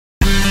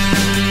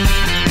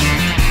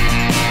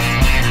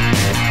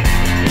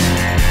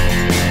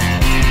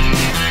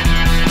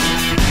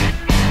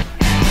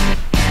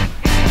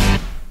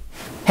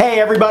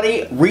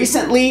everybody.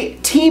 Recently,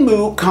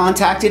 Temu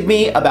contacted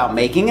me about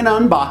making an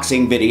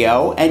unboxing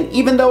video, and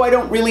even though I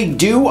don't really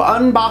do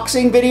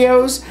unboxing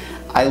videos,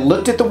 I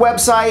looked at the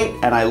website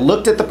and I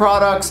looked at the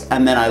products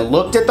and then I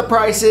looked at the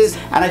prices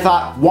and I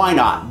thought, why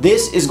not?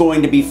 This is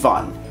going to be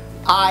fun.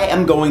 I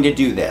am going to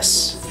do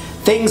this.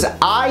 Things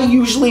I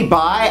usually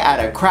buy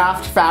at a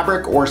craft,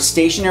 fabric, or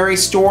stationery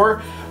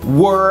store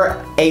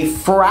were a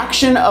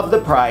fraction of the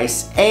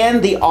price,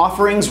 and the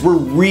offerings were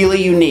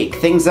really unique,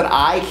 things that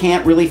I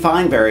can't really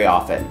find very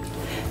often.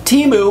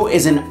 Temu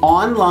is an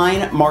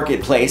online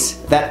marketplace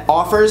that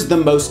offers the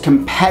most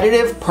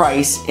competitive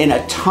price in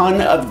a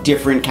ton of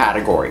different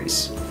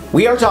categories.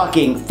 We are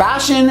talking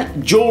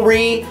fashion,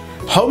 jewelry,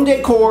 home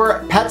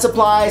decor, pet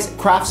supplies,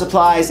 craft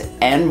supplies,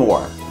 and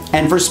more.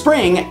 And for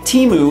spring,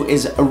 Temu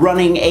is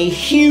running a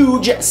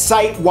huge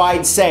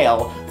site-wide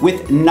sale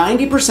with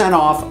 90%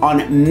 off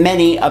on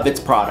many of its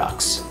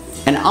products.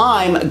 And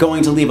I'm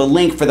going to leave a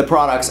link for the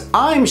products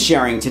I'm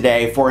sharing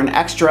today for an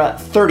extra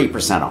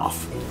 30%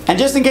 off. And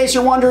just in case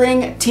you're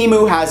wondering,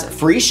 Temu has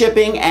free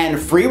shipping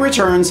and free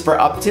returns for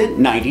up to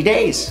 90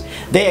 days.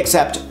 They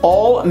accept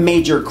all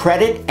major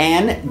credit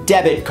and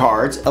debit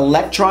cards,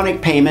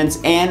 electronic payments,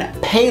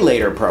 and pay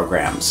later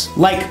programs,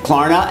 like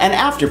Klarna and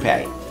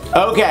AfterPay.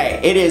 Okay,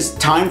 it is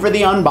time for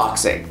the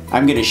unboxing.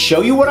 I'm going to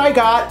show you what I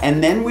got,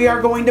 and then we are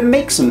going to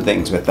make some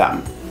things with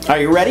them. Are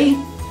you ready?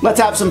 Let's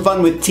have some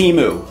fun with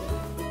Temu.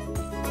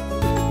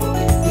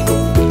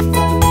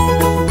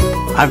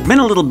 I've been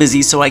a little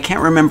busy, so I can't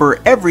remember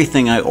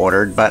everything I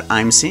ordered, but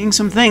I'm seeing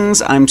some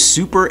things I'm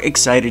super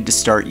excited to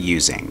start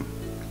using.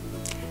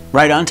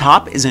 Right on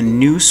top is a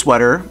new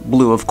sweater,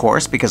 blue of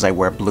course, because I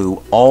wear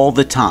blue all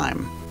the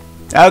time.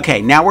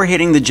 Okay, now we're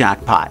hitting the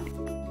jackpot.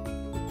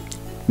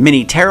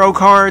 Mini tarot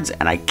cards,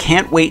 and I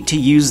can't wait to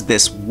use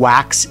this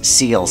wax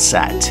seal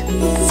set.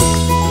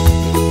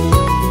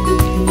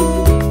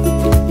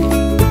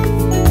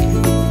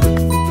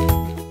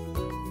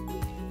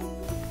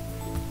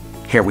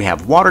 Here we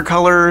have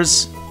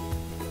watercolors,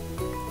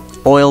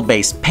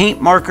 oil-based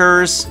paint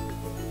markers.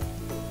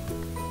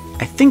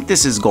 I think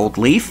this is gold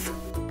leaf.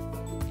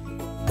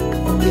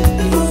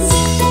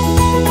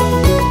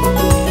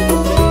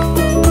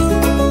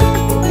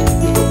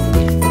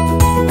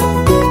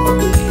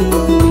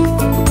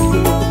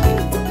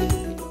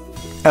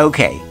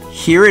 Okay,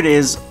 here it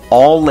is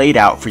all laid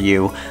out for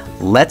you.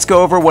 Let's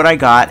go over what I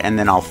got and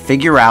then I'll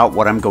figure out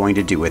what I'm going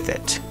to do with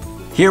it.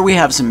 Here we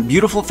have some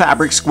beautiful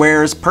fabric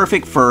squares,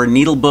 perfect for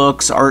needle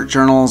books, art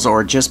journals,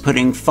 or just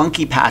putting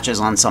funky patches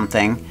on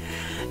something.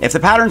 If the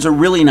patterns are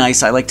really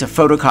nice, I like to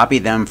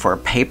photocopy them for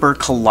paper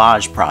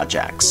collage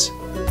projects.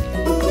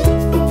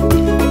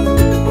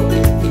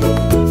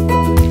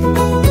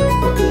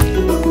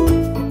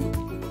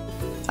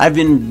 I've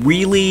been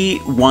really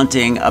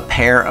wanting a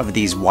pair of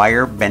these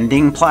wire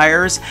bending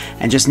pliers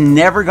and just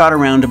never got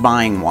around to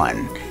buying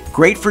one.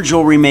 Great for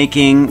jewelry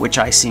making, which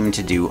I seem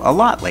to do a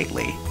lot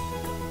lately.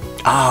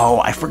 Oh,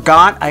 I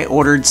forgot I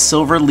ordered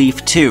silver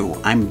leaf too.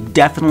 I'm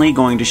definitely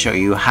going to show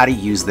you how to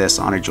use this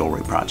on a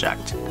jewelry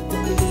project.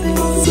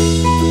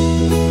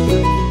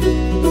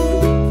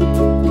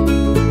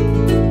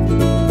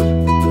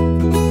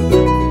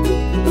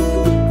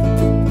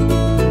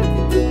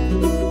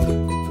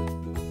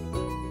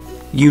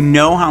 You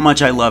know how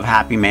much I love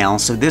Happy Mail,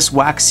 so this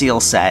wax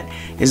seal set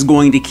is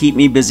going to keep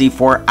me busy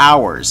for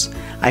hours.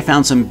 I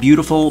found some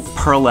beautiful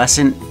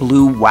pearlescent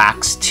blue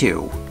wax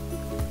too.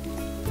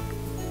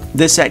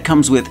 This set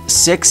comes with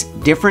 6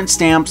 different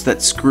stamps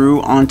that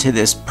screw onto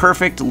this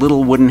perfect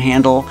little wooden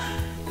handle,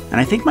 and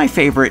I think my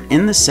favorite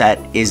in the set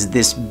is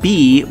this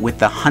bee with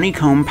the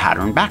honeycomb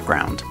pattern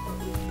background.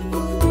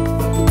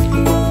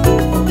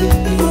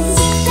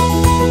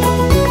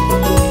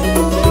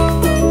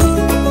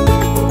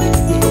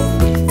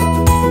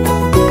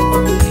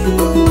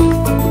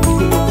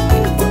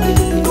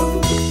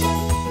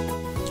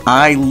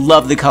 I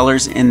love the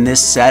colors in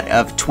this set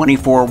of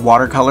 24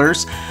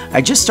 watercolors. I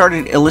just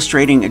started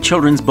illustrating a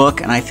children's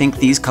book and I think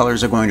these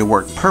colors are going to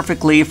work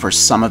perfectly for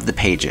some of the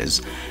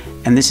pages.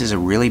 And this is a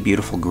really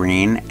beautiful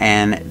green,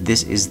 and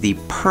this is the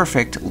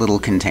perfect little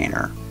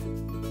container.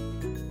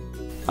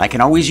 I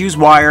can always use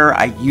wire.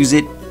 I use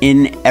it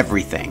in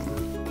everything.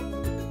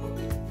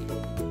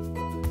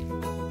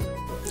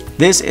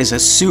 This is a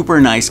super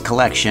nice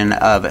collection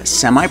of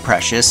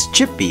semi-precious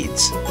chip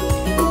beads.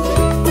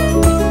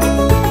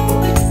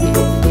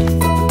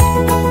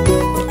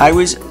 I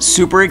was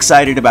super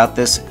excited about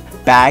this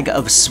bag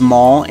of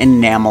small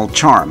enamel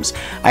charms.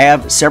 I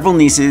have several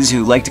nieces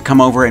who like to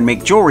come over and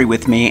make jewelry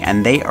with me,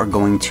 and they are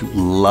going to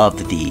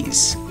love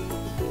these.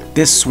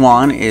 This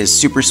swan is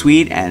super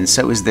sweet, and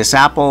so is this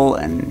apple,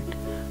 and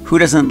who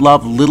doesn't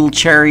love little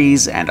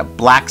cherries and a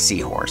black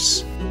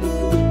seahorse?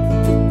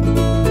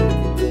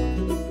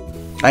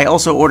 I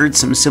also ordered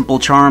some simple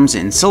charms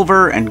in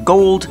silver and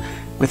gold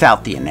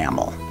without the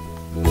enamel.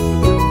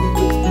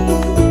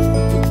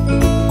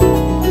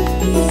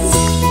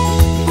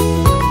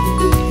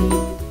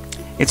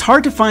 It's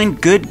hard to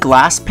find good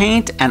glass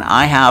paint, and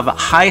I have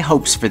high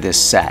hopes for this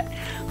set.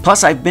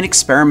 Plus, I've been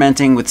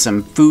experimenting with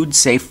some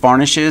food-safe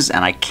varnishes,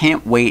 and I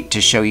can't wait to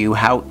show you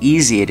how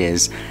easy it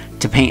is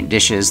to paint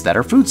dishes that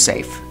are food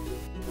safe.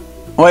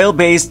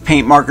 Oil-based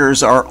paint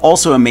markers are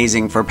also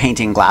amazing for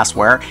painting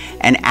glassware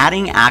and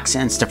adding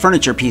accents to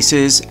furniture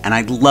pieces, and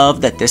I love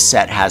that this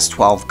set has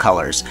 12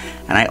 colors.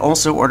 And I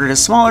also ordered a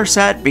smaller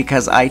set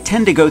because I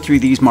tend to go through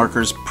these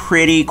markers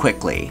pretty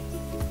quickly.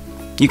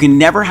 You can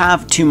never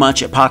have too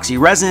much epoxy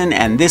resin,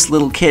 and this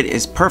little kit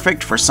is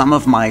perfect for some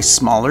of my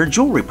smaller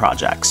jewelry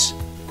projects.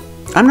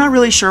 I'm not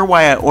really sure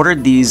why I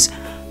ordered these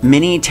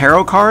mini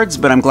tarot cards,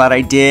 but I'm glad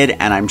I did,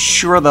 and I'm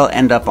sure they'll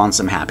end up on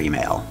some happy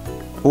mail.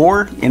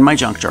 Or in my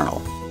junk journal.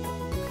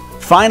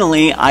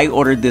 Finally, I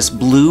ordered this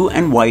blue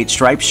and white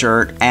striped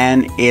shirt,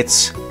 and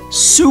it's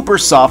super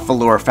soft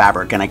velour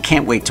fabric, and I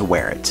can't wait to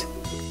wear it.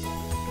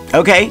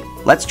 Okay,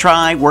 let's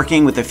try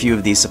working with a few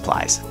of these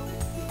supplies.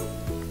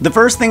 The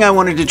first thing I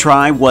wanted to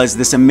try was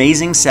this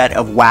amazing set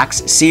of wax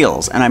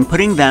seals, and I'm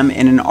putting them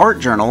in an art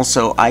journal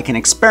so I can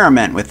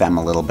experiment with them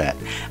a little bit.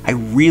 I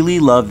really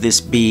love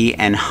this bee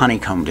and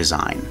honeycomb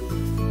design.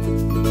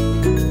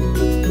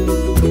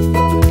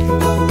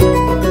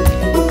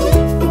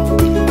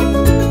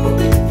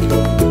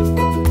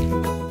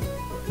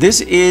 This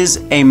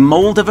is a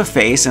mold of a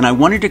face, and I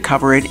wanted to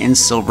cover it in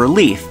silver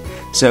leaf.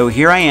 So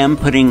here I am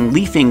putting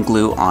leafing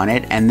glue on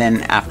it, and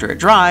then after it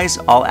dries,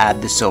 I'll add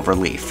the silver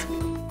leaf.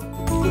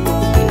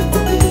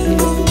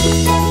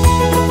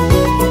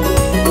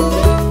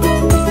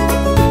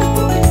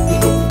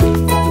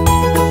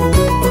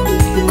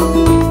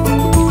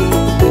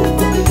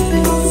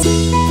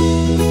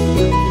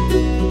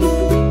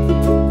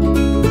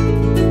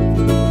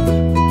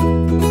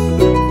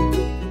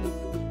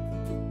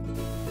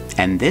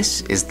 And this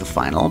is the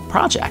final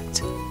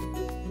project.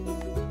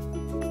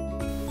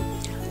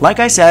 Like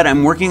I said,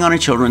 I'm working on a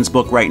children's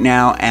book right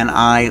now, and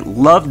I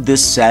loved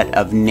this set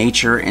of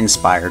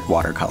nature-inspired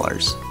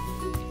watercolors.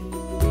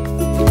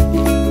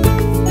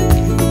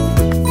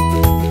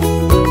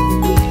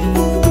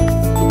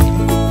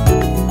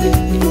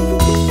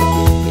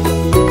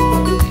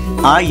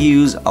 I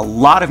use a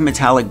lot of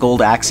metallic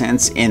gold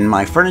accents in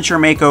my furniture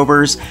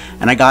makeovers,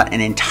 and I got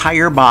an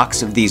entire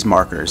box of these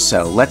markers,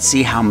 so let's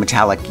see how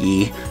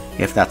metallic-y,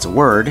 if that's a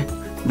word,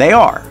 they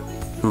are.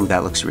 Ooh,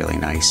 that looks really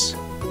nice.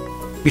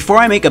 Before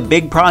I make a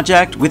big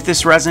project with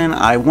this resin,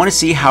 I want to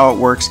see how it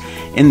works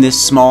in this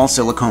small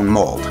silicone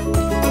mold.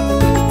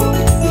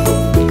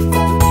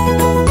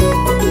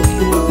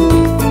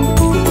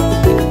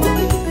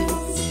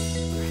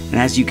 And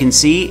as you can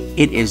see,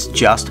 it is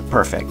just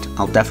perfect.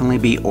 I'll definitely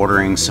be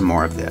ordering some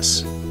more of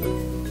this.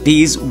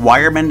 These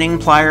wire bending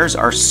pliers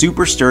are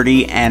super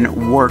sturdy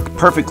and work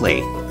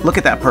perfectly. Look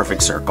at that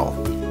perfect circle.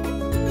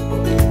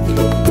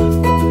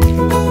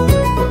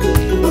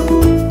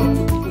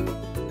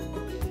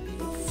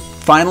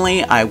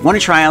 Finally, I want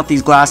to try out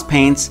these glass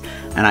paints,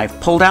 and I've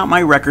pulled out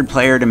my record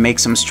player to make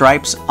some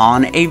stripes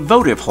on a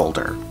votive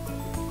holder.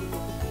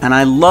 And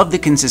I love the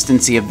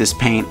consistency of this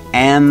paint,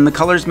 and the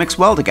colors mix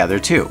well together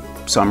too,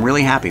 so I'm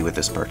really happy with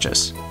this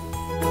purchase.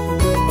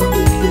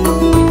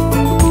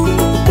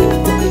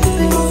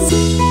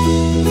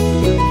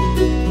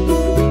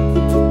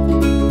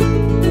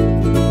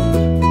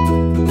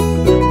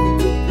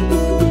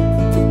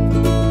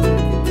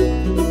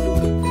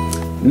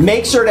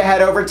 Make sure to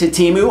head over to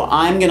Temu.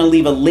 I'm gonna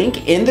leave a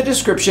link in the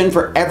description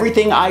for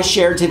everything I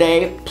shared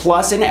today,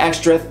 plus an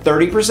extra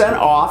 30%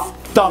 off.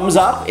 Thumbs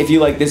up if you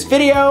like this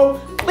video,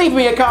 leave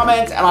me a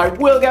comment and I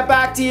will get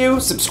back to you.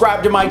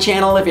 Subscribe to my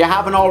channel if you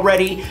haven't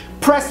already.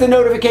 Press the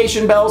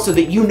notification bell so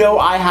that you know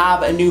I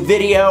have a new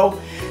video.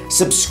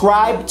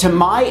 Subscribe to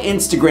my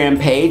Instagram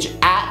page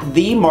at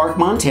Mark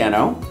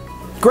Montano.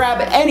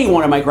 Grab any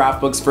one of my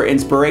craft books for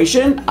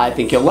inspiration. I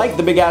think you'll like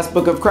the Big Ass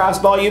Book of Crafts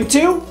Volume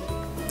 2.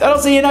 I'll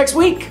see you next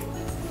week.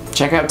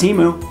 Check out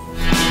Temu.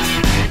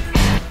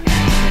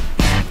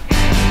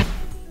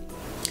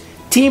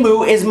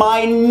 Temu is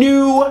my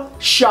new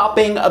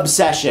shopping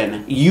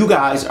obsession. You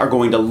guys are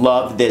going to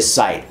love this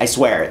site, I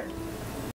swear it.